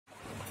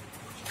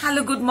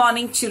Hello, good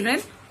morning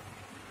children.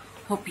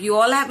 Hope you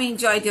all have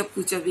enjoyed your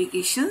puja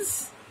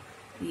vacations.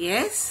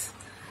 Yes,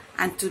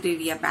 and today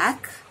we are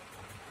back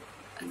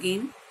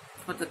again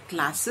for the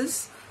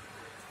classes.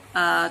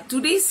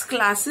 Today's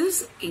class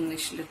is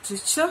English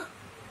literature,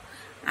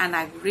 and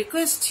I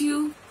request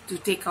you to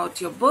take out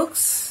your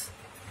books,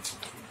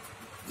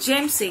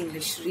 James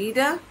English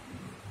Reader,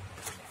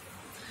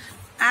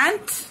 and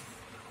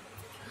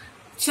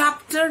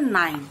chapter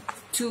 9,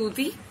 To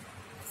the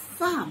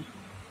Farm.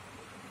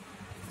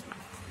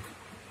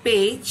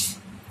 Page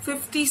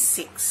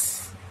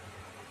 56.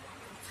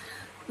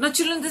 Now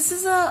children, this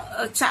is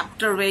a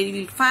chapter where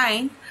you will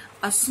find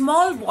a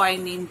small boy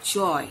named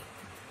Joy.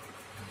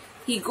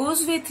 He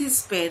goes with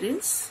his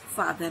parents,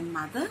 father and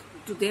mother,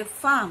 to their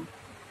farm.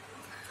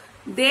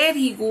 There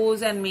he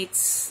goes and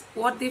meets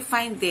what they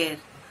find there.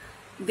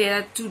 There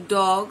are two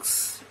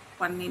dogs.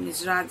 One name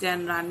is Raja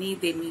and Rani.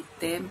 They meet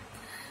them.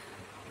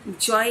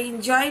 Joy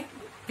enjoy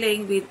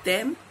playing with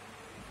them.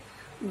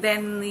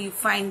 Then you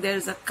find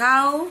there's a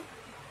cow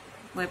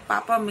where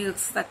Papa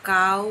milks the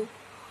cow.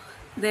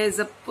 There's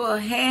a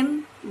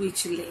hen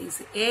which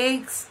lays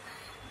eggs.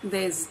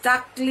 There's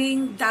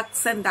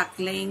ducks and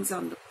ducklings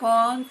on the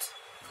pond.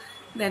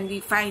 Then we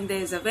find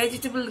there's a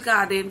vegetable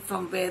garden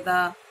from where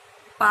the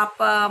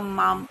Papa,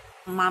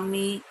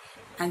 Mummy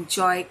and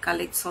Joy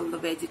collects all the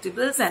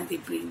vegetables and they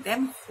bring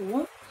them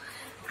home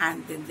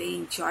and then they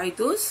enjoy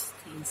those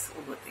things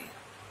over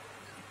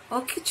there.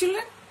 Okay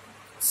children,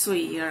 so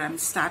here I'm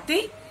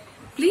starting.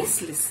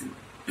 Please listen.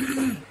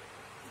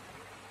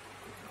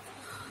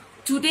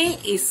 Today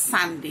is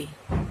Sunday.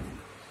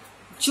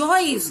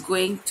 Joy is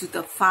going to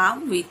the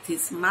farm with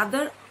his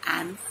mother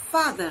and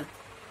father.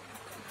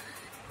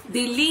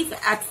 They leave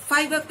at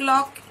 5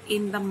 o'clock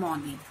in the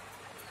morning.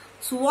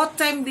 So what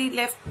time they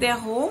left their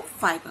home?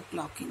 5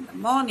 o'clock in the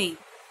morning.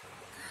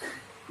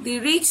 They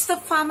reach the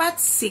farm at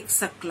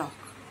 6 o'clock.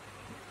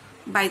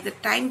 By the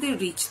time they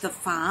reached the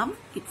farm,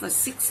 it was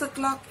 6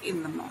 o'clock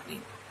in the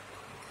morning.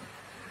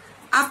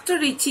 After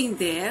reaching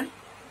there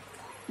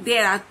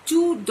are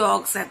two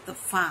dogs at the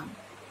farm.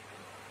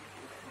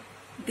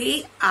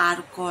 They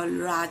are called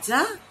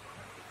Raja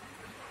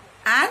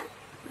and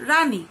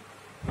Rani.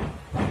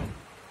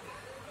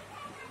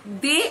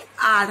 They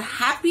are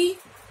happy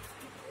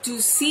to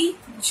see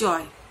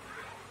Joy.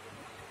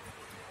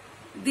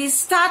 They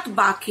start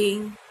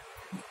barking.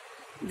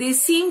 They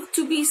seem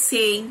to be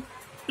saying,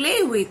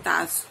 "Play with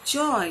us,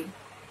 Joy."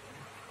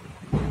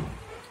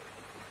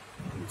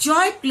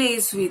 Joy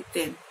plays with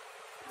them.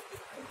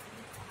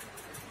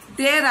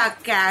 There are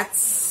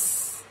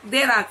cows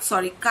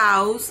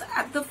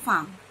at the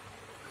farm.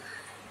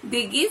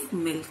 They give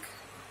milk.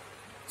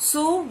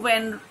 So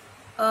when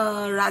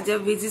Raja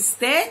visits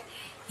there,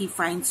 he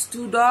finds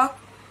two dogs,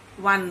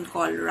 one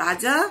called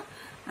Raja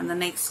and the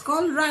next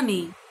called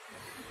Rani.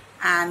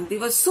 And they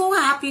were so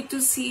happy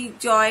to see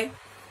Joy.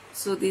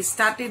 So they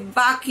started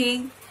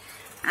barking.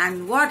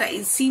 And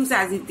it seems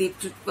as if they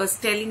was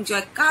telling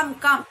Joy, come,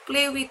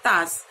 play with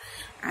us.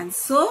 And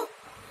so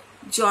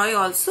Joy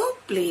also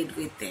played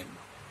with them.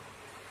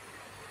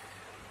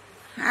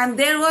 And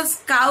there was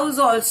cows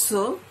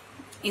also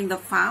in the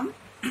farm.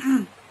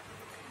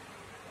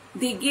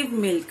 They give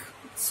milk.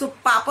 So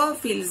Papa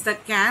fills the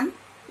can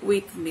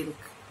with milk.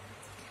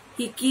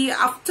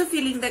 After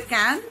filling the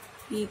can,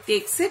 he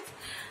takes it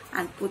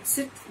and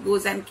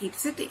goes and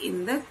keeps it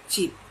in the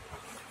jeep.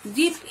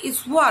 Jeep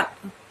is what?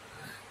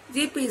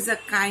 Jeep is a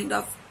kind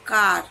of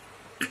car.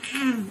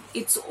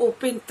 It's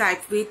open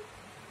type with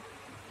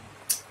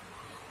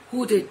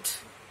hooded.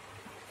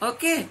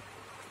 Okay.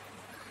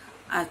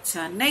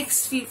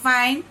 Next we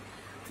find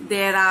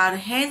there are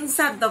hens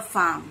at the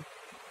farm.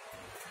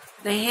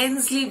 The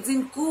hens lives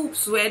in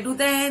coops. Where do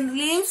the hens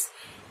live?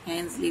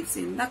 Hens lives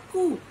in the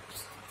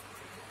coops.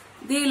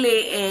 They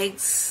lay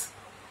eggs.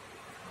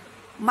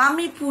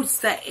 Mummy puts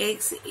the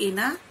eggs in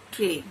a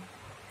tray.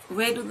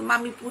 Where do the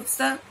mummy puts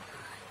the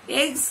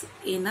eggs?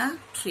 In a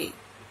tray.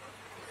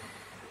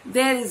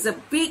 There is a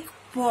big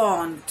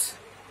pond.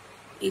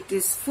 It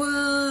is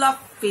full of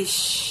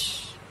fish.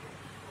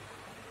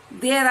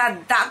 There are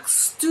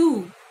ducks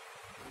too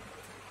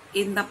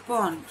in the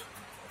pond.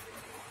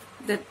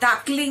 The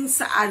ducklings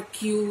are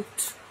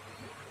cute.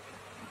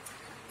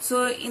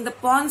 So in the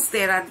ponds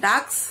there are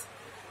ducks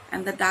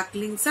and the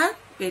ducklings are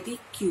very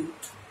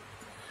cute.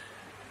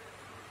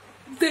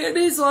 There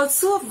is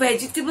also a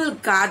vegetable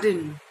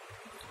garden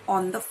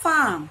on the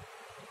farm.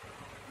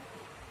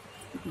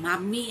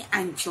 Mummy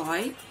and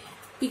Joy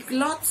pick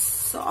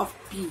lots of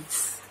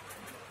peas.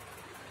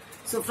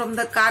 So from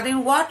the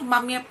garden, what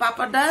Mummy and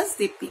Papa does?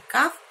 They pick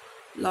up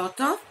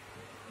lot of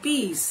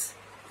peas.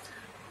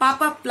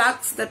 Papa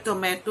plucks the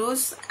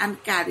tomatoes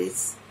and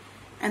carrots.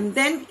 And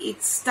then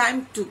it's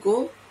time to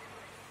go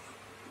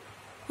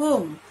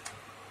home.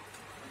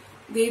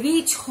 They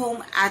reach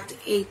home at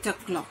 8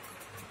 o'clock.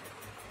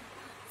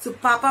 So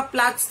Papa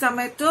plucks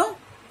tomato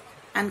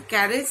and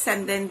carrots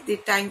and then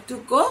it's time to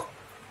go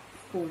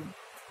home.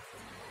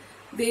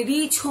 They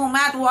reach home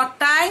at what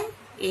time?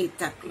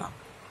 8 o'clock.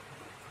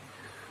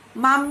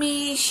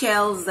 Mummy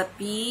shells the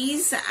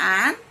peas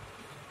and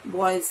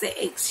boils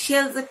the eggs.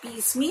 Shells the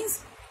peas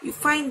means you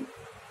find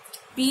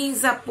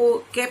peas are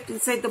kept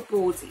inside the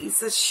pods.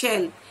 It's a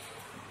shell.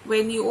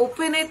 When you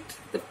open it,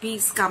 the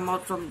peas come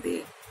out from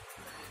there.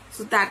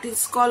 So that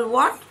is called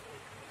what?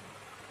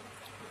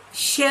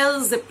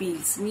 Shells the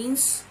peas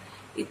means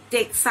it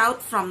takes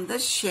out from the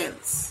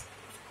shells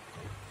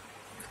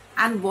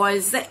and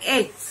boils the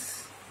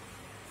eggs.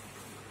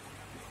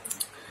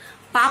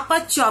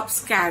 Papa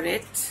chops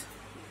carrot.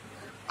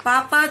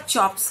 Papa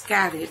chops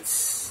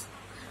carrots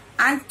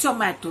and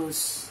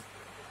tomatoes.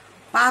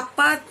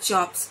 Papa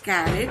chops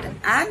carrot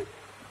and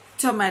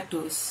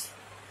tomatoes.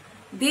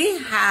 They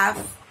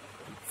have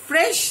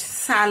fresh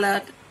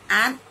salad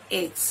and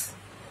eggs.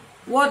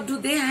 What do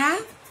they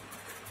have?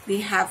 They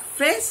have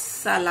fresh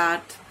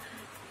salad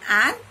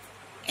and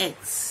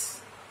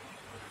eggs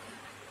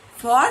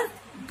for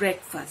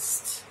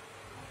breakfast.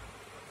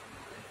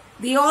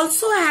 They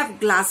also have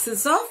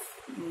glasses of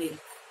milk.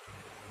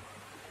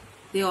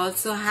 They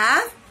also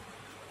have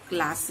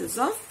glasses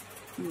of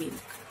milk.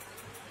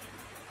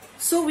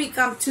 So we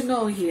come to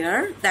know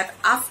here that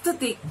after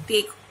they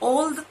take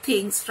all the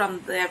things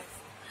from their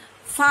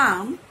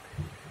farm,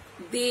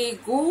 they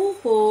go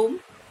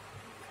home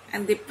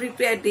and they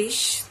prepare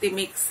dish. They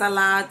make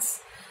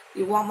salads,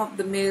 they warm up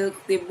the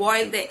milk, they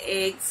boil the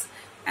eggs,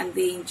 and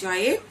they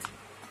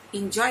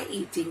enjoy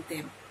eating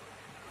them.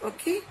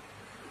 Okay?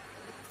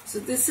 So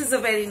this is a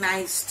very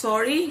nice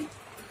story.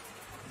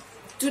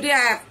 Today I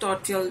have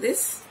taught you all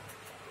this,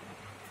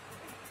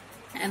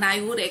 and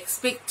I would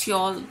expect you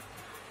all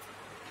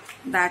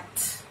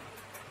that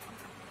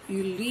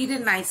you read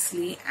it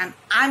nicely, and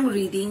I'm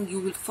reading, you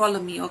will follow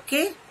me,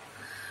 okay?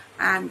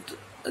 And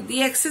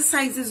the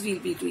exercises we'll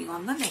be doing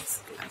on the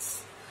next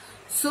class.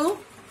 So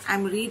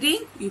I'm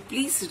reading, you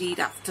please read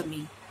after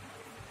me,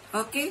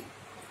 okay?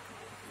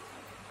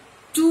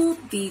 To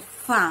the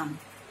farm.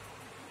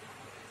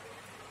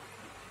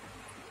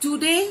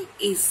 Today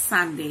is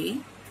Sunday.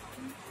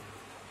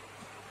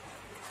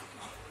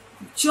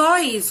 Joy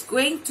is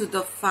going to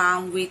the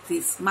farm with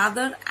his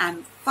mother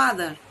and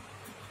father.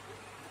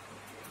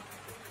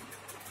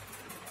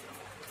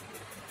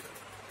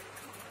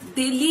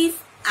 They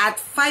leave at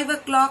 5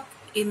 o'clock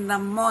in the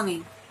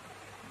morning.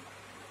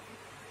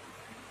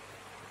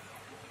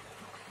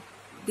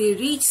 They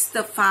reach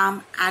the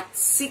farm at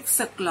 6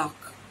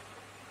 o'clock.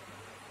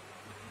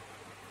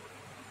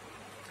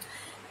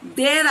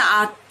 There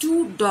are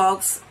 2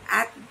 dogs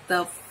at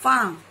the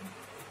farm.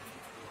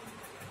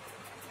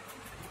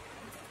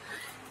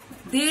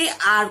 They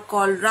are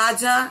called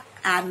Raja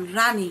and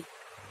Rani.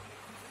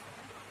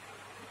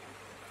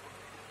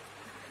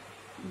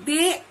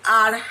 They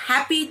are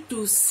happy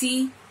to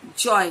see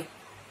Joy.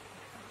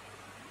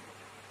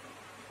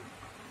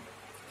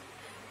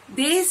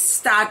 They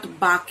start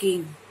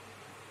barking.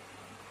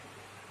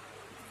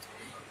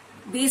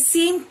 They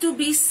seem to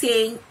be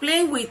saying,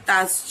 "Play with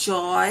us,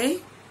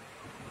 Joy."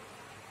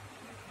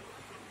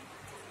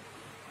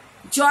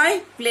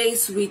 Joy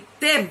plays with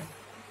them.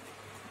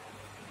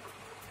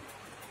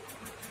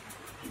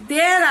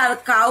 There are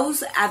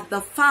cows at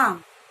the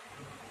farm.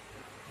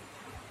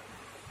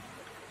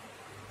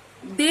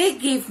 They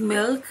give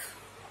milk.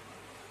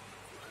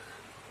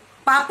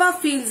 Papa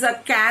fills a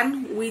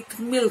can with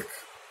milk.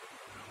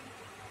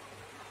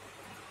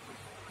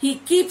 He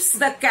keeps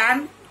the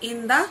can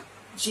in the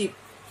jeep.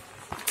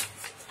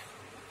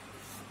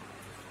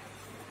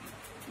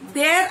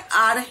 There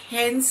are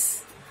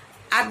hens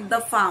at the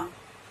farm.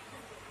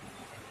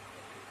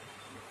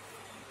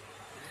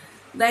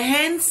 The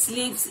hens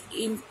live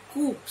in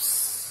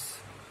coops.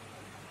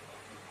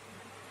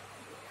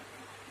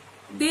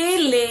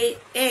 They lay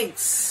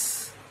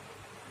eggs.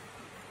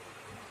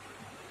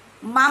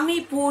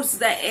 Mommy puts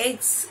the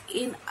eggs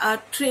in a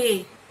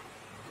tray.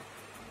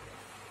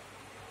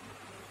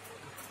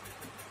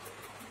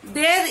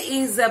 There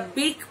is a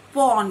big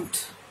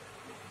pond.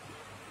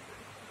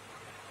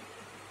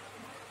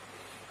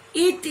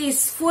 It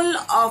is full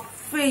of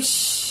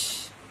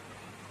fish.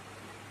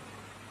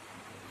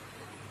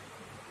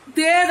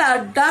 There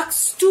are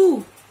ducks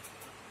too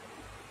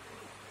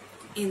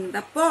in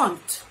the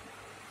pond.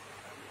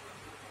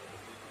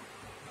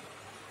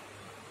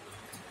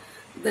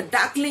 The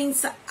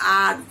ducklings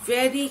are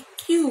very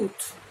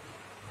cute.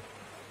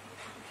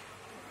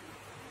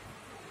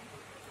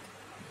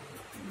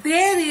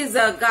 There is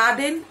a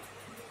garden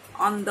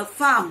on the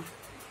farm.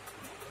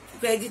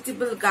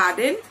 Vegetable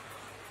garden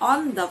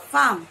on the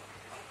farm.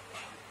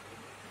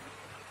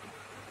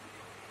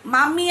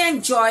 Mommy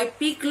and Joy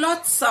pick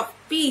lots of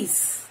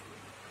peas.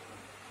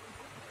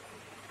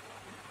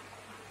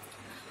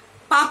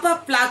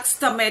 Papa plucks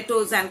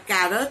tomatoes and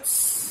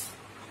carrots.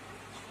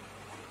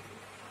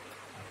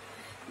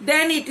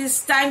 Then it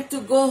is time to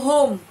go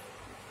home.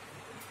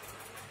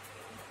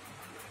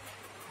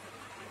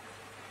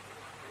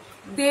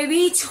 They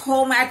reach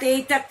home at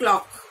 8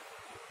 o'clock.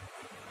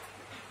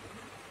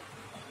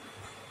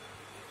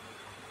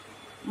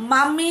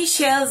 Mummy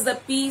shells the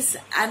peas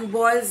and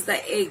boils the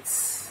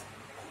eggs.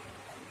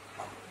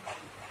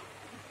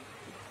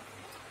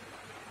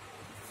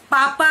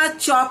 Papa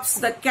chops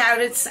the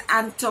carrots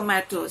and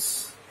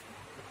tomatoes.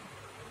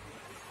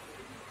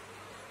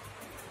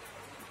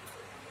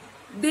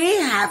 They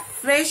have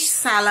fresh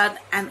salad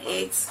and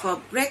eggs for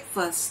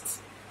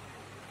breakfast.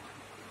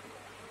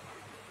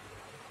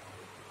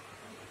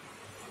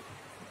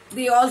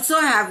 They also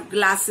have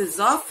glasses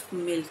of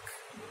milk.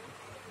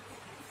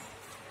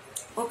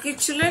 Okay,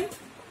 children?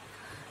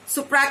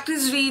 So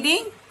practice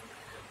reading,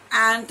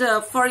 and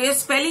for your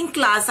spelling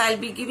class, I'll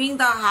be giving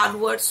the hard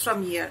words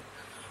from here,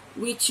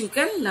 which you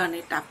can learn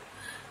it up.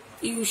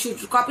 You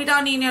should copy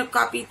down in your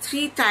copy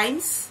 3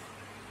 times.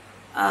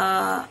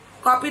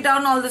 Copy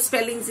down all the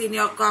spellings in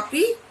your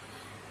copy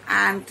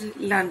and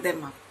learn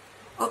them up.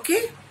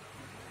 Okay?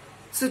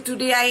 So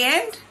today I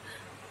end,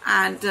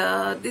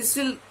 and this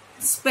will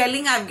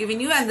spelling I've given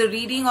you, and the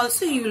reading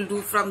also you will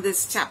do from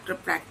this chapter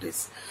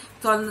practice.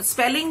 So on the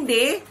spelling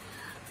day,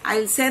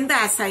 I'll send the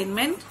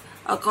assignment.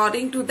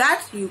 According to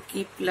that, you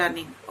keep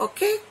learning.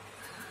 Okay?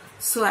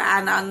 So,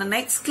 and on the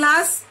next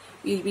class,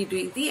 we'll be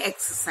doing the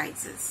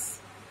exercises.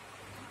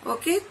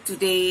 Okay?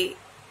 Today,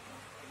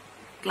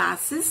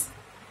 class is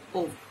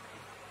over.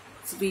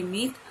 So we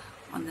meet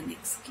on the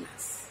next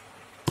class.